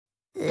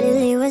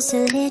was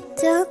a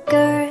little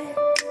girl,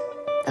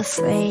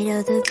 afraid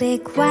of the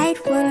big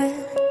white world.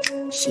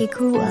 She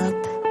grew up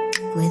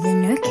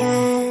within her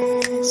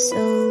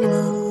castle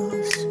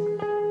walls.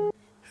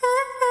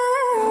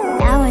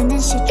 Now and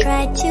then she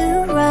tried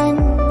to run,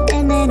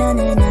 and then on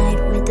a night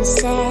with the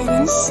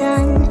setting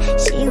sun,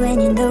 she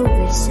went in the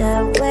woods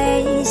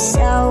away,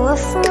 so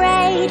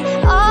afraid,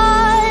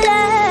 all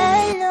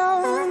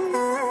alone.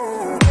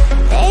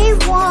 They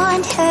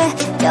warned her,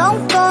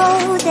 don't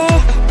go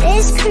there,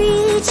 there's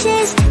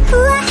creatures who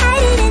are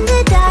hiding in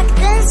the dark.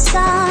 Then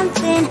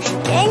something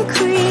came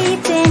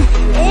creeping,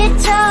 it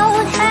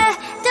told her,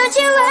 don't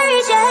you worry,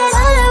 just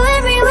follow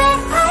everywhere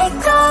I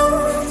go.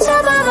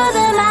 Top of all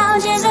the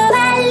mountains of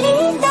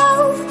valley low,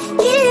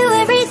 give you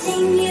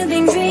everything you've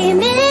been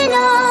dreaming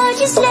of,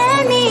 just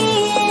let me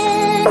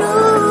in.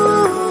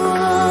 Ooh.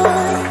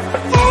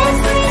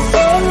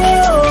 Everything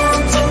you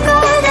want to go,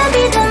 that'll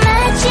be the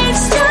magic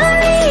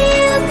story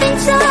you've been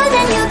told,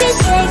 and you'll be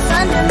safe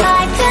under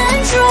my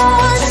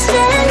control, just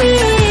let me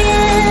in.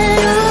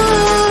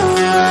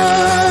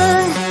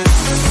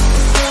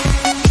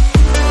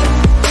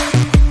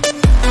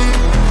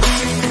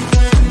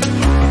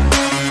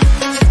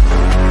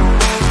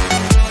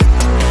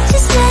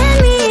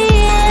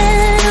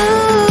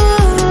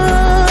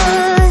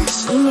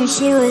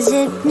 She was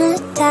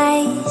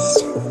hypnotized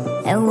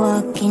and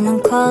walking on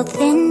cold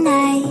thin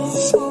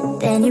ice.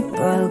 Then it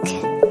broke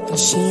and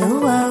she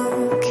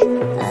awoke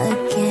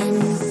again.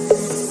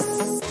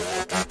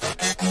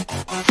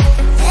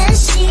 Then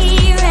she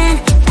ran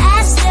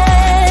faster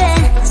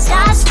and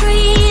started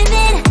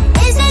screaming,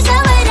 is there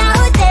someone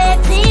out there?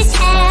 Please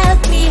help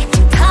me,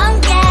 come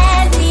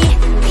get me.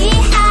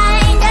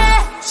 Behind her,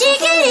 she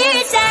could hear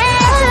it say,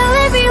 follow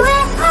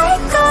everywhere I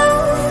go.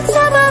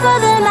 Top of all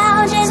the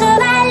mountains of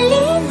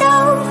valley,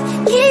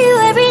 give you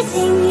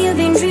everything you've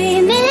been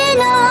dreaming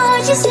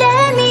of, just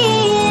let me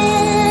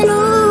in. Ooh.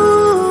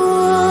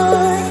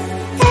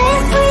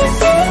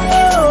 Everything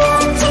you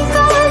want to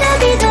go, that'll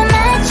be the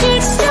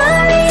magic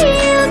story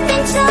you've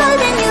been told,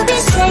 and you'll be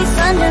safe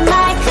under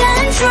my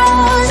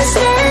control, just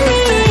let me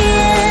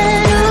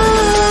in.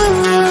 Ooh.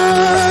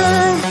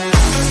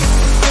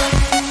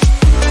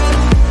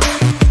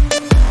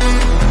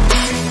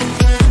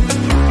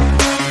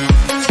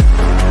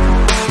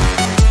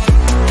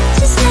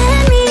 Just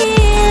let me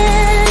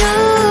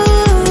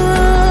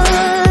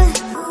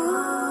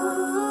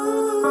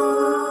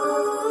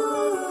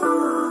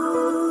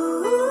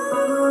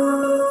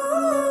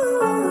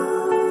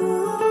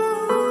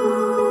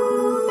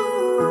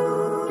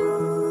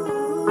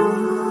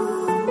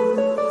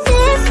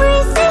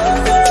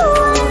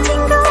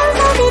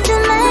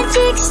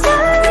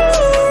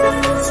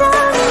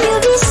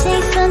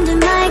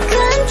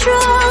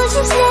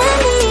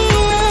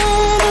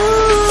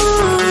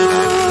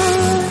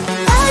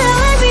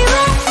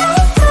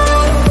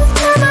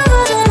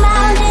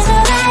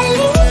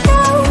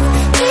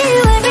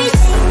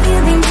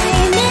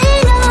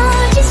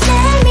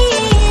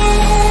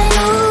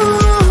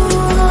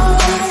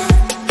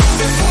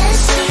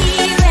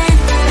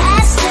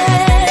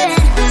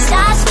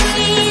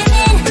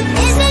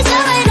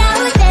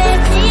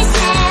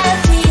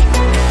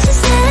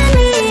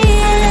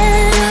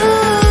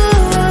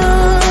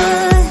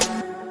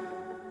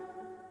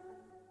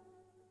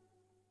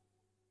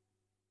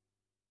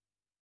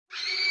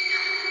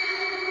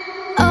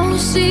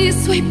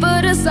she's sweet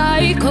but a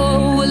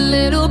psycho, a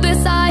little bit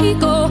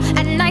psycho.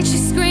 At night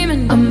she's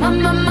screaming, I'm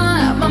on my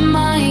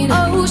mind.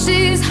 Oh,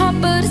 she's hot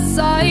but a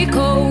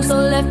psycho, so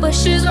left but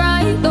she's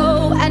right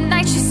though. At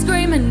night she's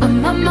screaming,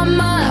 I'm on my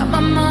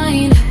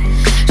mind.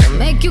 She'll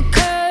make you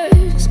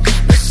curse,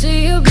 but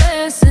she a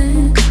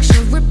blessing.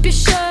 She'll rip your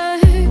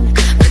shirt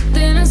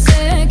within a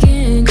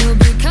second. You'll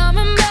be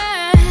coming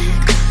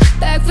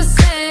back for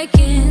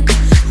seconds.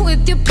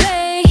 With your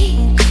play,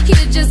 you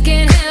just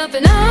can't help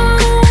it. No,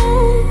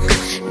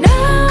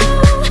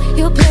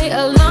 you'll play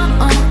along,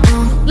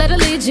 let her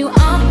lead you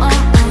on.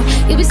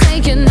 You'll be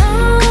saying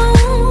no,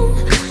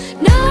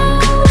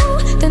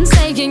 then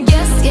saying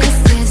yes,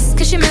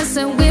 cause you're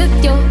messing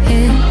with your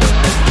head.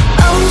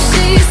 Oh,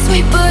 she's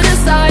sweet but a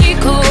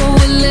psycho,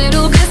 a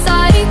little bit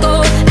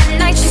psycho. At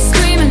night she's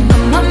screaming,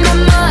 I'm on my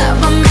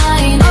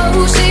mind.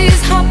 Oh,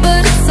 she's hot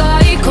but a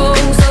psycho,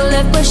 so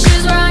left but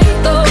she's right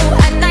though.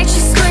 At night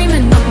she's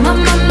screaming, I'm on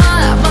my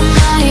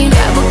mind.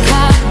 Grab a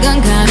cop gun,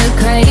 kinda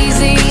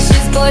crazy.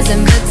 She's poison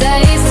but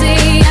tasty.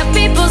 Yeah,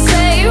 people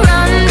say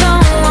run,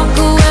 don't walk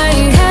away.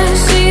 Yeah,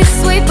 she's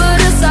sweet but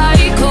a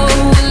psycho,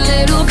 a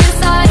little bit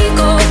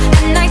psycho.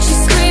 At night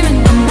she's screaming,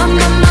 I'm on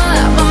my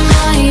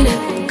mind.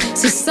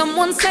 See,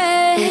 someone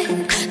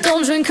said,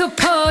 don't drink her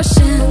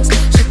potions.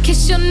 She'll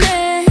kiss your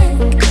neck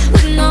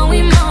with no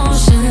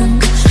emotion.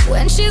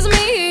 When she's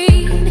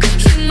mean,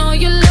 you know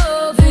you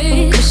love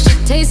it. She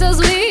tastes so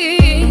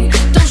sweet,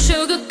 don't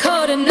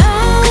sugarcoat it, no.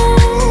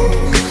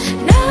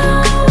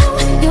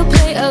 You'll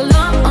play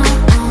along,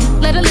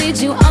 let her lead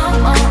you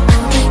on.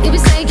 You'll be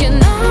saying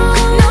no,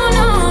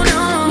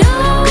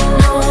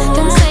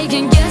 then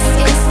saying yes,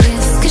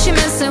 cause you're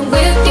messing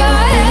with your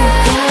head.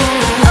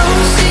 Oh,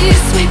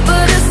 she's sweet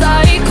but a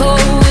psycho.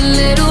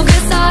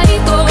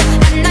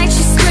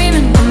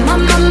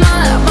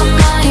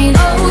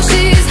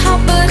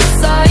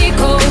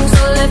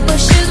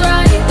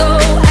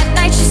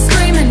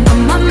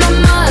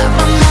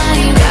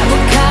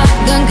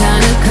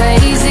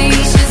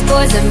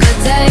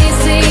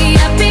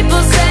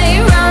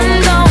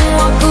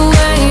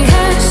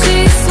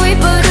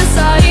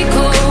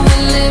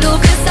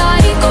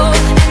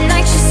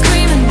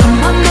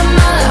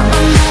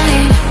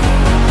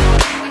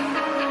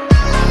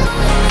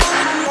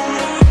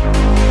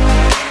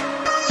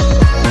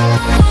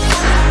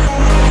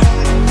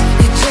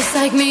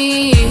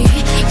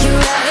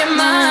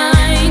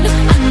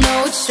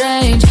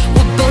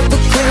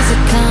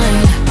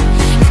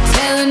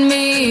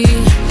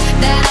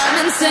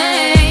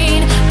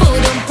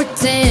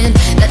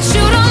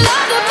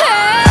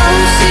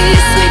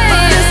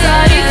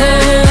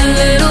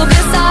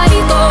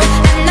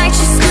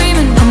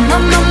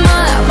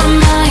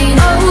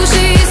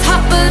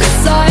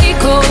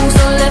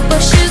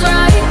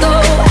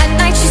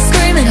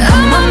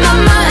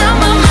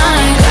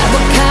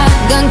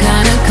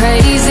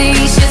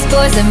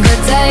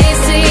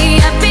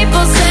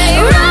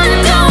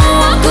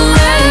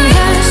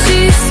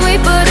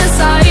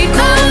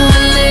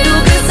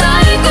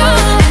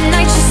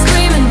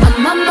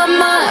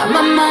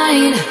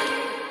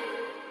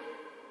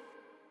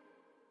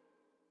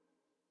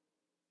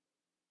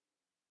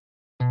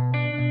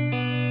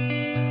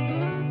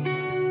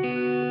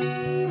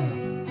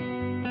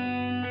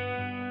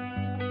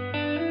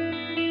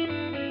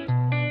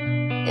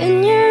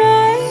 In your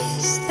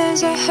eyes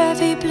there's a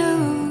heavy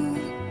blue,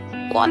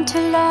 one to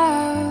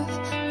love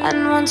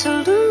and one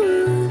to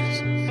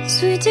lose.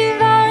 Sweet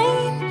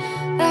divine,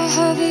 a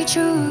heavy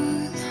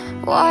truth,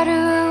 water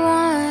or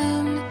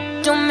wine,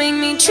 don't make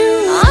me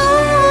choose. I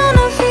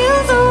wanna feel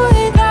the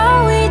way that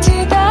we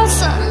did that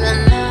summer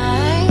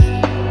night.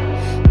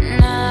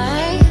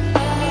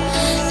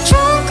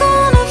 Drunk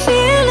on a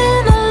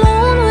feeling,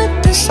 alone with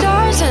the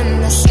stars in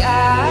the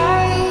sky.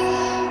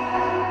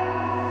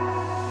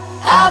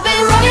 I've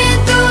been running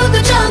through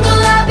the jungle,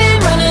 I've been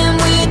running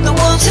with the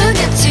wolves to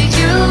get to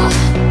you,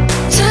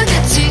 to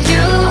get to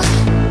you.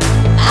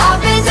 I've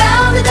been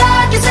down the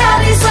darkest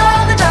alley,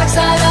 saw the dark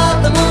side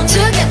of the moon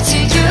to get to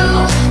you,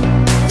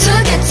 to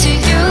get to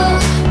you.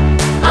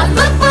 I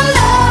look for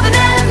love and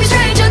every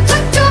stranger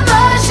took too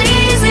much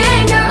easy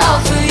anger, all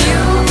for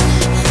you,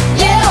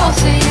 yeah, all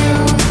for you.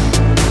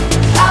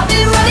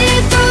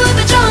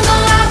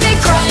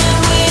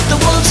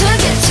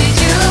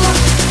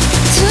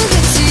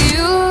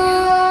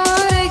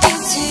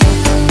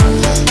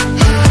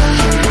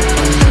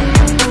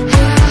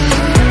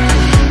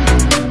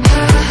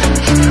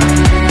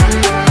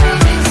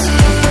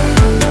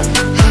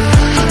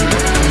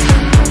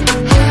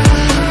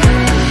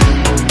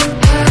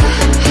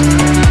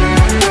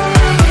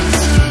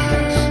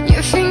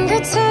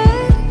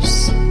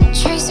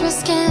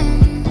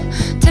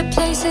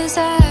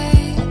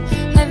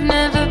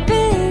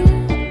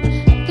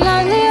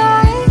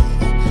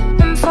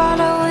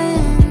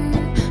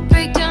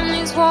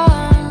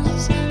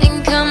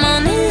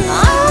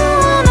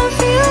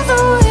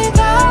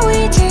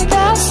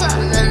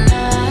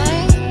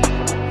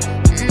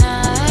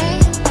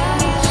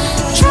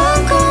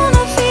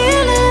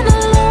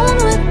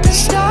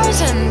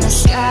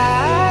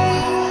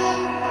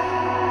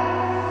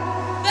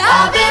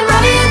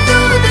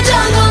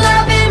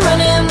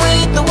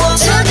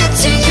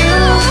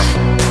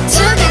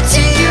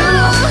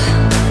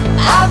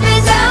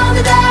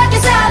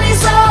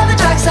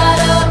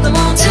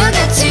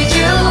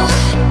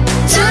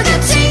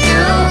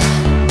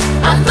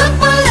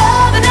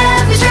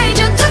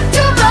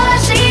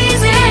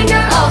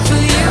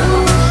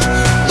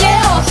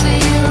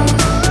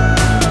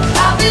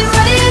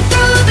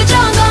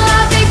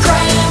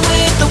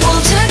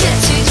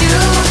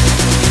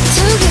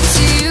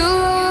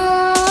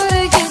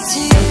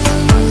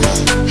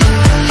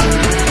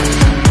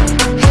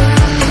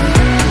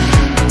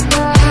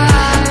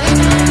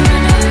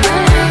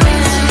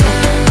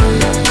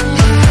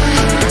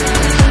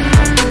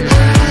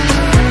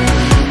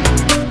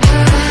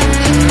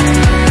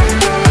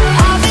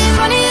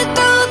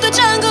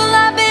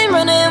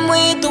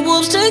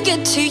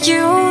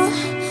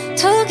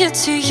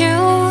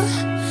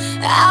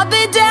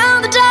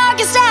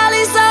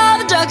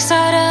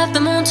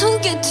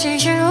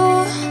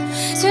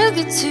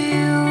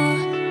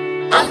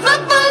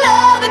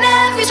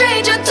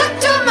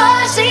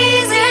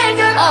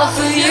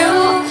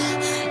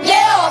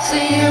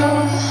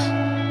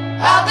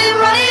 I've been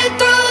running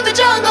through the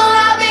jungle,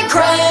 I've been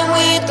crying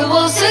with the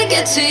wolves to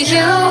get to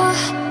you,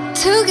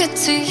 to get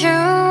to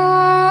you.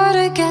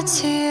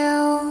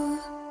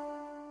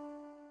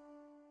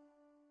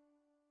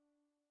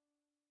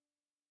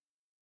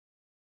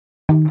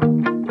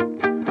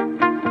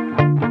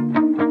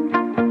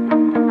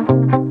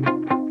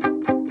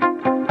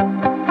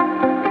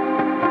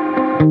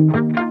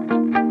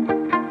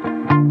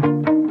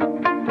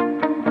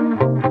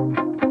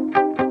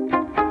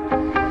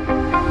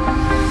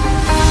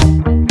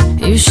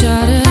 You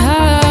shut it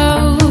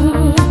out,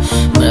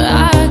 but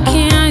I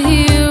can't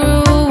hear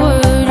a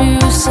word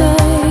you say.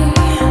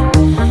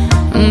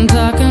 I'm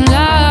talking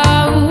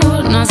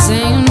loud, not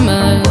saying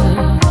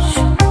much.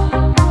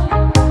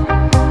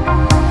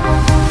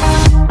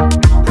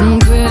 I'm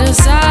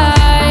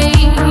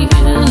criticized,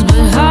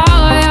 but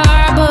how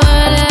your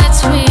bullets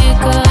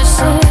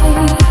ricochet.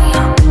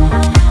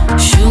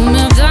 Shoot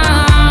me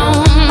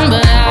down,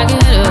 but I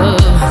get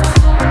up.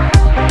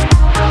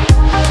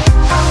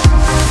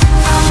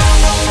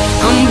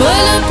 I'm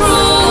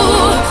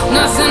bulletproof,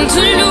 nothing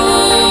to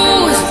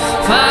lose.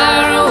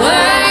 Far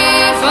away,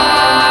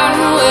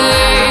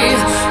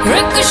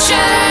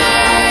 ricochet.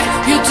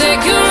 You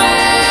take your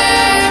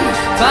aim.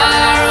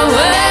 Far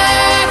away.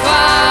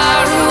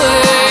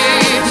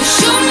 You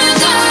shoot me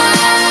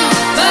down,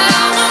 but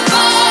I'm a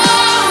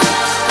bomb.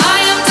 I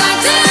am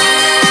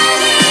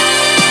titanium.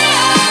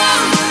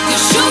 You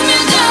shoot me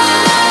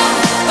down,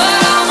 but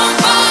I'm a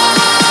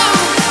bomb.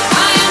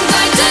 I am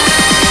titanium.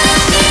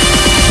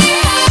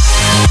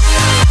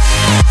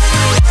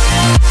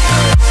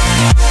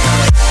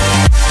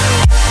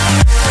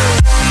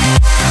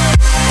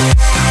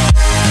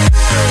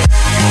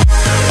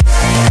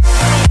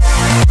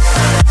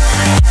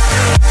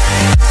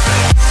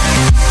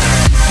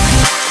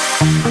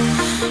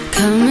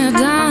 Coming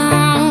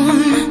down,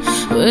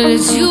 but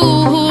it's you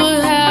who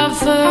have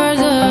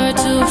further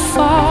to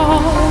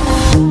fall.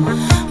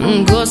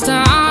 Ghost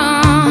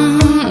town,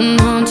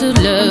 haunted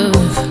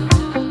love.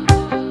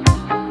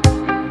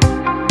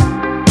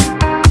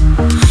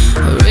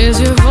 Raise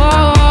your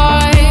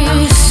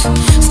voice,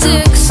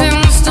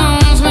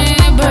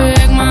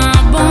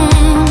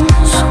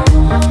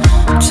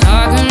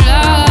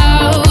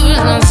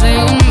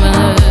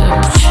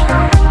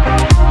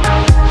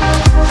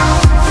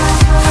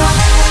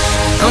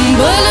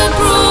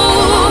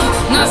 Bulletproof,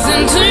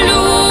 nothing to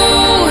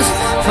lose.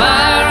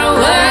 Far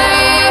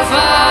away,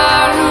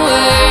 far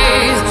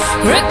away.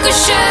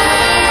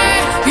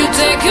 Ricochet, you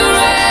take your